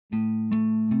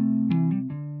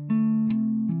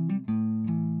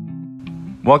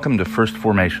Welcome to First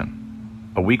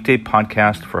Formation, a weekday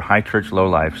podcast for high church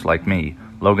lowlifes like me,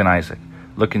 Logan Isaac,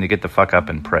 looking to get the fuck up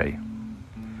and pray.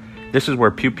 This is where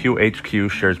Pew Pew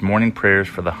HQ shares morning prayers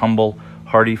for the humble,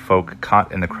 hardy folk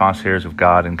caught in the crosshairs of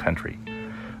God and country.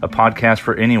 A podcast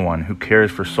for anyone who cares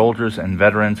for soldiers and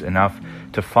veterans enough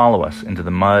to follow us into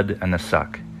the mud and the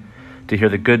suck, to hear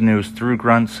the good news through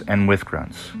grunts and with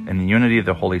grunts, in the unity of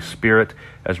the Holy Spirit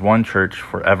as one church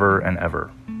forever and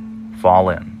ever. Fall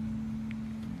in.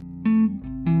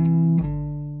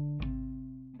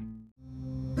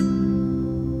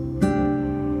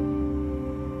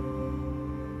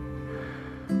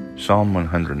 Psalm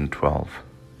 112.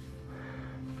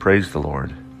 Praise the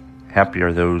Lord. Happy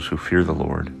are those who fear the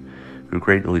Lord, who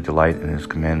greatly delight in his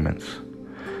commandments.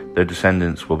 Their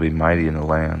descendants will be mighty in the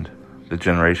land. The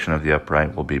generation of the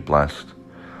upright will be blessed.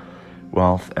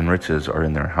 Wealth and riches are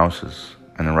in their houses,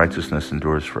 and their righteousness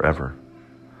endures forever.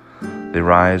 They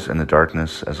rise in the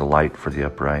darkness as a light for the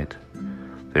upright.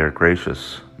 They are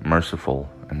gracious, merciful,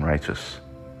 and righteous.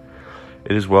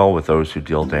 It is well with those who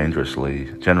deal generously,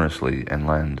 and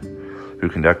lend, who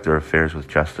conduct their affairs with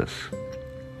justice.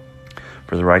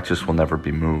 For the righteous will never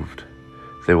be moved.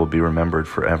 They will be remembered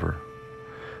forever.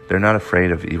 They are not afraid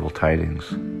of evil tidings.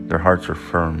 Their hearts are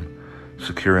firm,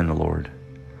 secure in the Lord.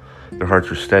 Their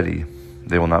hearts are steady.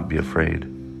 They will not be afraid.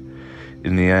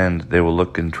 In the end, they will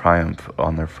look in triumph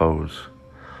on their foes.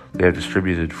 They have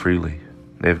distributed freely.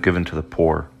 They have given to the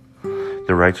poor.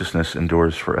 Their righteousness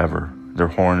endures forever. Their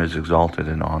horn is exalted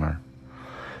in honor.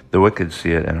 The wicked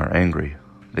see it and are angry.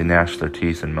 They gnash their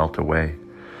teeth and melt away.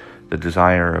 The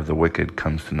desire of the wicked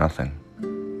comes to nothing.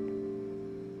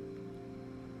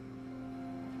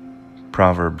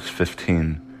 Proverbs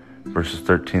 15, verses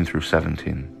 13 through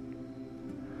 17.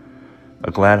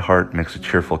 A glad heart makes a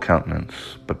cheerful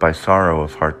countenance, but by sorrow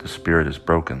of heart the spirit is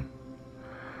broken.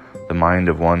 The mind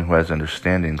of one who has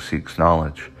understanding seeks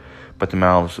knowledge, but the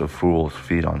mouths of fools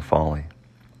feed on folly.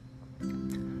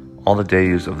 All the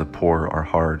days of the poor are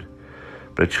hard,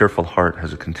 but a cheerful heart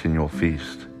has a continual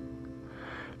feast.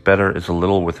 Better is a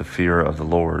little with the fear of the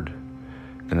Lord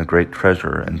than a great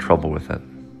treasure and trouble with it.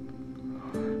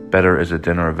 Better is a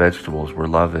dinner of vegetables where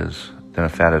love is than a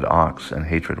fatted ox and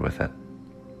hatred with it.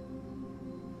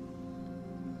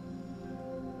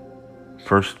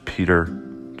 1 Peter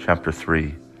chapter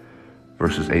 3,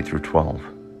 verses 8 through 12.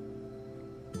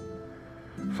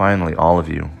 Finally, all of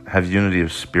you, have unity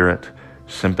of spirit,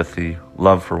 sympathy,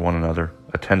 love for one another,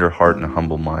 a tender heart and a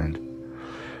humble mind.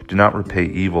 Do not repay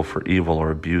evil for evil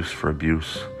or abuse for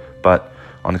abuse, but,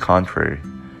 on the contrary,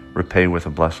 repay with a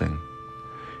blessing.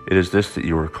 It is this that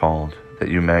you were called, that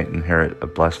you might inherit a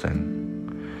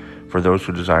blessing. For those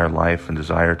who desire life and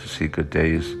desire to see good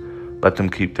days, let them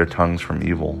keep their tongues from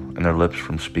evil and their lips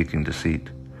from speaking deceit.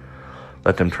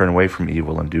 Let them turn away from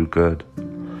evil and do good.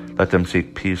 Let them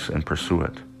seek peace and pursue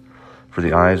it. For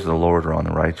the eyes of the Lord are on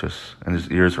the righteous, and his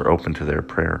ears are open to their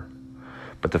prayer.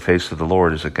 But the face of the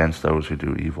Lord is against those who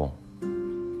do evil.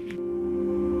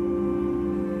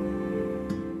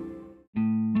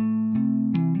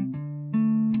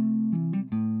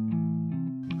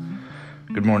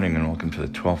 Good morning and welcome to the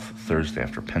 12th Thursday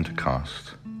after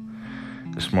Pentecost.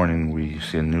 This morning we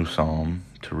see a new psalm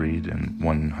to read in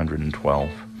 112.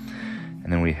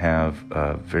 And then we have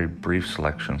a very brief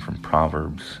selection from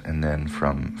Proverbs and then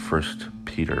from 1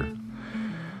 Peter.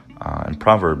 And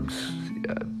Proverbs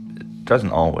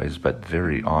doesn't always, but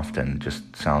very often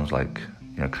just sounds like,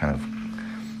 kind of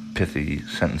pithy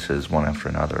sentences one after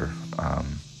another.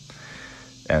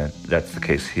 And that's the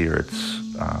case here. It's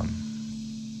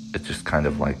just kind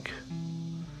of like,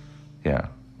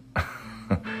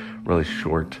 really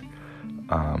short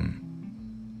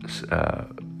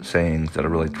sayings that are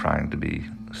really trying to be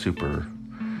super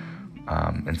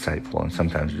insightful, and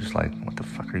sometimes you're just like, what the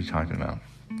fuck are you talking about?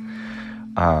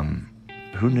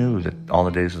 Who knew that all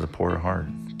the days of the poor are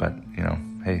hard? But,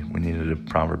 hey, we needed a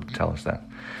proverb to tell us that.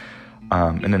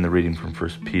 And then the reading from 1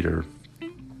 Peter.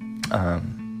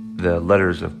 The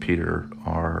letters of Peter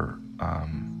are,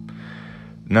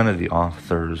 none of the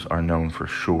authors are known for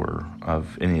sure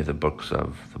of any of the books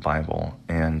of the Bible,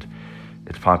 and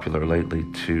it's popular lately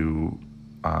to,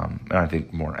 and I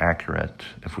think more accurate,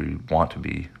 if we want to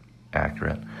be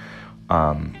accurate,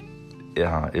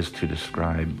 is to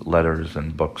describe letters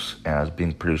and books as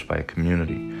being produced by a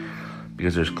community,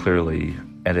 because there's clearly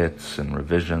edits and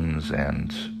revisions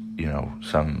and,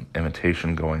 some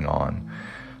imitation going on,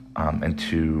 and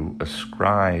to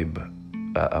ascribe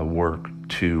a work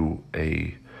to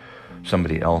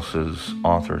somebody else's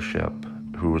authorship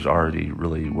who was already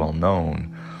really well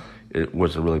known, it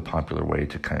was a really popular way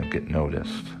to kind of get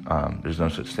noticed. There's no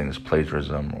such thing as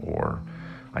plagiarism or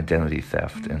identity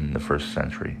theft in the first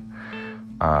century.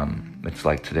 It's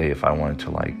like today, if I wanted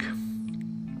to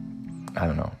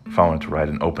if I wanted to write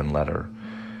an open letter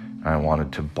and I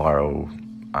wanted to borrow,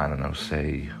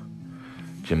 say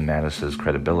Jim Mattis's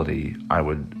credibility, I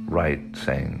would write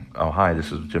saying, "Oh, hi,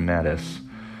 this is Jim Mattis.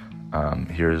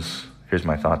 Here's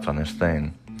my thoughts on this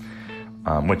thing,"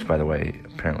 which, by the way,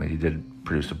 apparently he did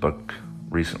produce a book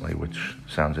recently, which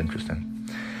sounds interesting.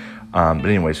 But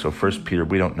anyway, so 1 Peter,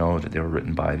 we don't know that they were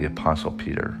written by the Apostle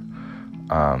Peter.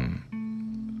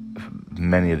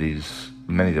 Many of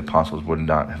the apostles would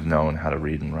not have known how to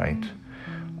read and write.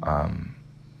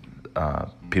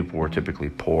 People were typically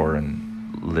poor and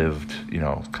lived,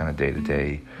 kind of day to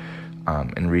day.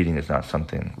 And reading and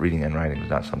writing is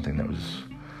not something that was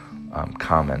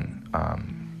common.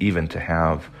 Even to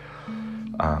have,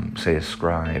 say, a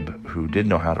scribe who did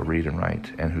know how to read and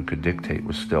write and who could dictate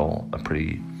was still a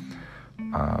pretty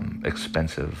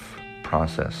expensive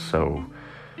process. So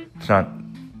it's not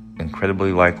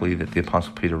incredibly likely that the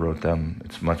Apostle Peter wrote them.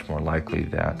 It's much more likely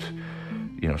that,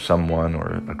 someone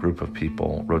or a group of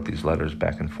people wrote these letters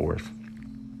back and forth.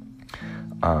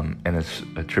 And it's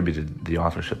attributed the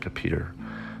authorship to Peter.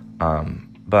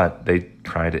 But they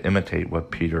try to imitate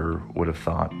what Peter would have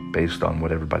thought based on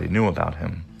what everybody knew about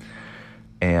him.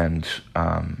 And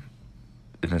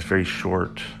in this very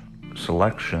short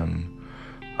selection,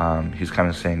 he's kind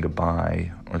of saying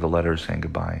goodbye, or the letter is saying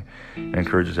goodbye, and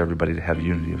encourages everybody to have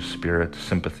unity of spirit,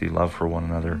 sympathy, love for one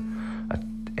another,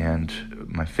 and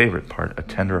my favorite part, a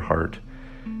tender heart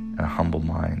and a humble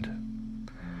mind.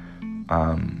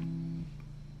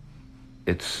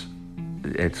 It's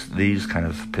these kind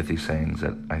of pithy sayings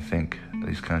that I think,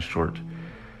 these kind of short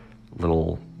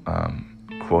little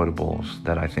quotables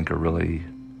that I think are really,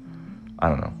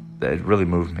 it really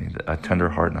moved me. A tender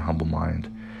heart and a humble mind.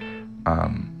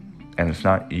 And it's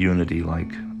not unity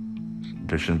like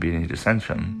there shouldn't be any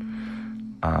dissension,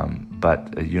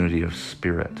 but a unity of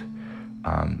spirit,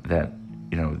 that,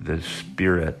 the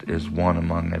Spirit is one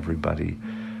among everybody,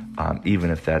 even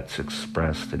if that's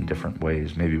expressed in different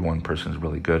ways. Maybe one person is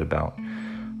really good about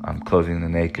clothing the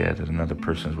naked, and another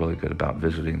person is really good about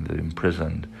visiting the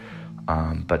imprisoned.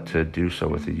 But to do so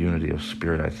with a unity of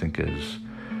spirit, I think is,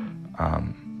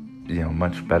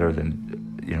 much better than,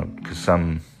 because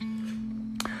some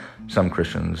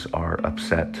Christians are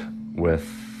upset with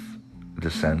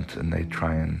dissent and they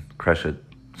try and crush it,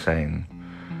 saying,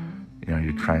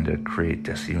 you're trying to create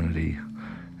disunity,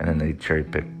 and then they cherry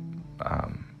pick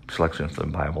selections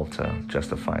from the Bible to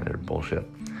justify their bullshit.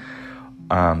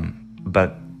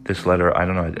 But this letter, I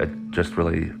don't know, it just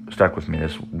really stuck with me,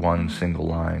 this one single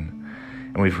line.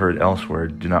 And we've heard elsewhere,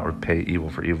 do not repay evil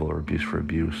for evil or abuse for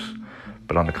abuse,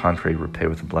 but on the contrary, repay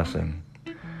with a blessing.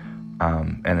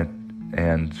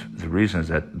 And the reason is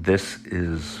that this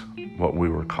is what we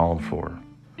were called for.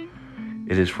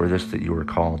 It is for this that you were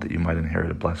called, that you might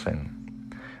inherit a blessing.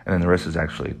 And then the rest is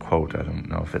actually a quote. I don't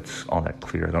know if it's all that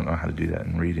clear. I don't know how to do that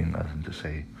in reading, other than to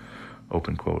say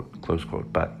open quote, close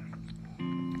quote. But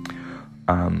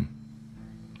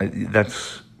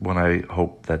that's what I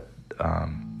hope that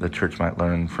the church might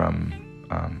learn from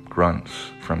grunts,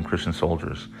 from Christian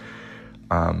soldiers.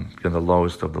 The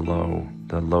lowest of the low,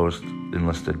 the lowest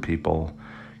enlisted people,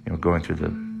 going through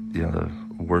the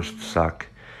worst suck,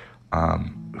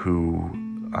 who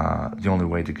the only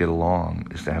way to get along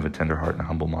is to have a tender heart and a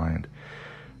humble mind.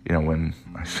 When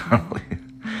I saw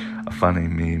a funny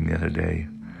meme the other day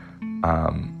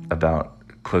about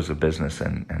close of business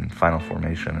and final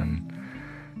formation, and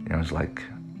it was like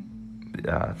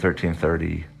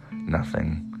 13:30,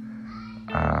 nothing,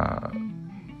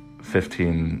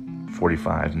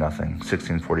 15:45, nothing,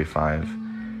 16:45,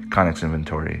 Connex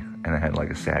inventory, and I had like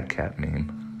a sad cat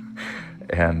meme.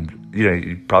 And,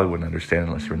 you probably wouldn't understand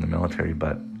unless you're in the military,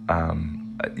 but,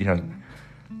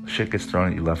 shit gets thrown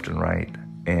at you left and right.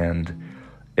 And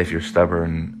if you're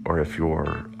stubborn, or if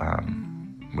you're,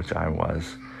 which I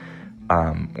was,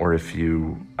 or if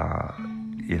you,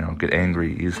 get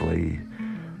angry easily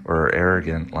or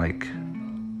arrogant, like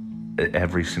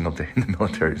every single day in the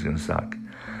military is going to suck.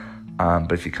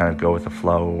 But if you kind of go with the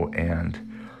flow and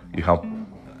you help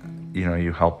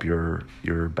your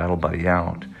battle buddy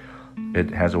out, it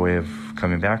has a way of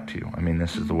coming back to you. I mean,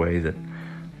 this is the way that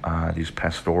these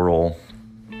pastoral,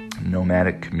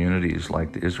 nomadic communities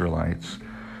like the Israelites,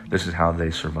 this is how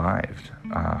they survived.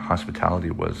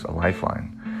 Hospitality was a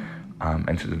lifeline.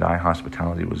 And to deny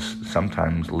hospitality was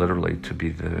sometimes literally to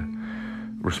be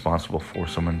responsible for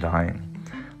someone dying.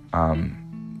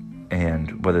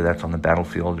 And whether that's on the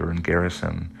battlefield or in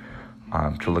garrison,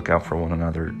 to look out for one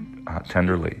another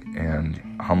tenderly and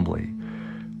humbly,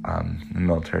 The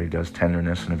military does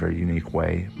tenderness in a very unique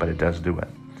way, but it does do it.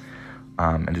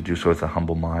 And to do so with a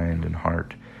humble mind and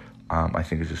heart, I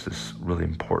think is just this really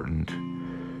important.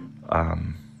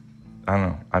 I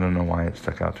don't know why it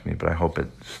stuck out to me, but I hope it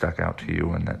stuck out to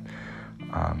you, and that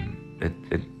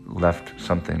it left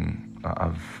something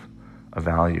of a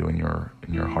value in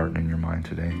your heart and in your mind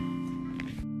today.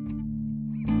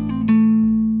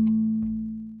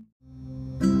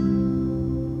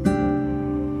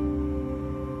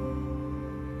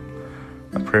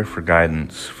 A prayer for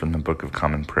guidance from the Book of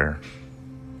Common Prayer.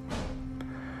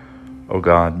 O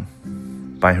God,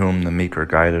 by whom the meek are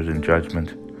guided in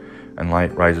judgment, and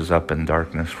light rises up in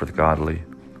darkness for the godly,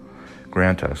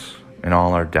 grant us, in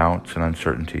all our doubts and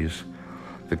uncertainties,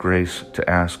 the grace to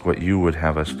ask what you would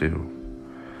have us do,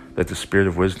 that the Spirit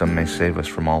of wisdom may save us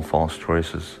from all false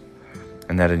choices,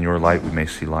 and that in your light we may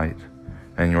see light,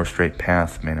 and in your straight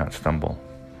path may not stumble.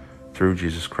 Through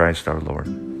Jesus Christ our Lord.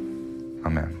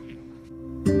 Amen.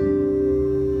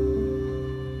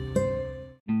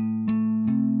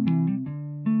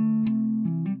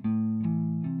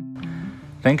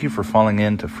 Thank you for falling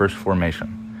in to First Formation,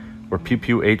 where Pew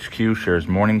Pew HQ shares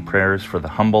morning prayers for the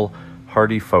humble,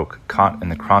 hardy folk caught in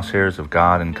the crosshairs of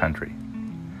God and country.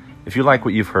 If you like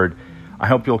what you've heard, I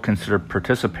hope you'll consider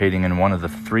participating in one of the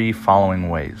 3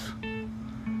 following ways.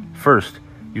 First,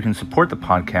 you can support the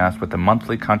podcast with a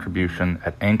monthly contribution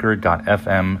at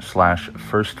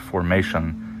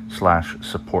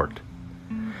anchor.fm/firstformation/support.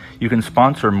 You can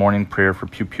sponsor morning prayer for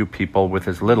Pew Pew people with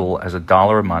as little as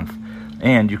 $1 a month,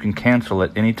 and you can cancel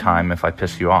at any time if I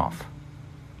piss you off.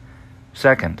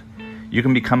 Second, you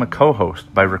can become a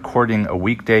co-host by recording a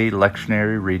weekday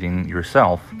lectionary reading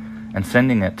yourself and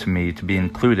sending it to me to be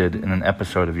included in an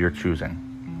episode of your choosing.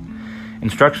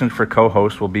 Instructions for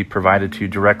co-hosts will be provided to you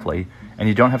directly, and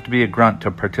you don't have to be a grunt to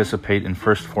participate in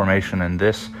First Formation in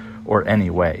this or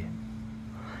any way.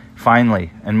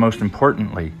 Finally, and most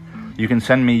importantly, you can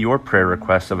send me your prayer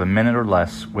requests of a minute or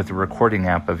less with the recording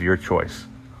app of your choice.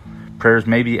 Prayers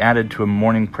may be added to a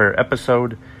morning prayer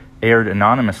episode, aired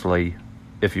anonymously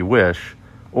if you wish,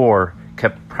 or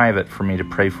kept private for me to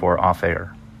pray for off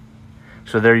air.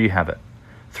 So there you have it,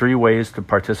 3 ways to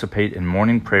participate in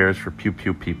morning prayers for Pew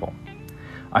Pew people.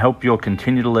 I hope you'll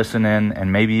continue to listen in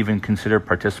and maybe even consider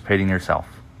participating yourself.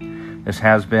 This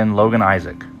has been Logan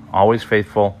Isaac, always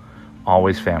faithful,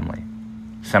 always family.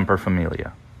 Semper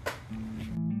Familia.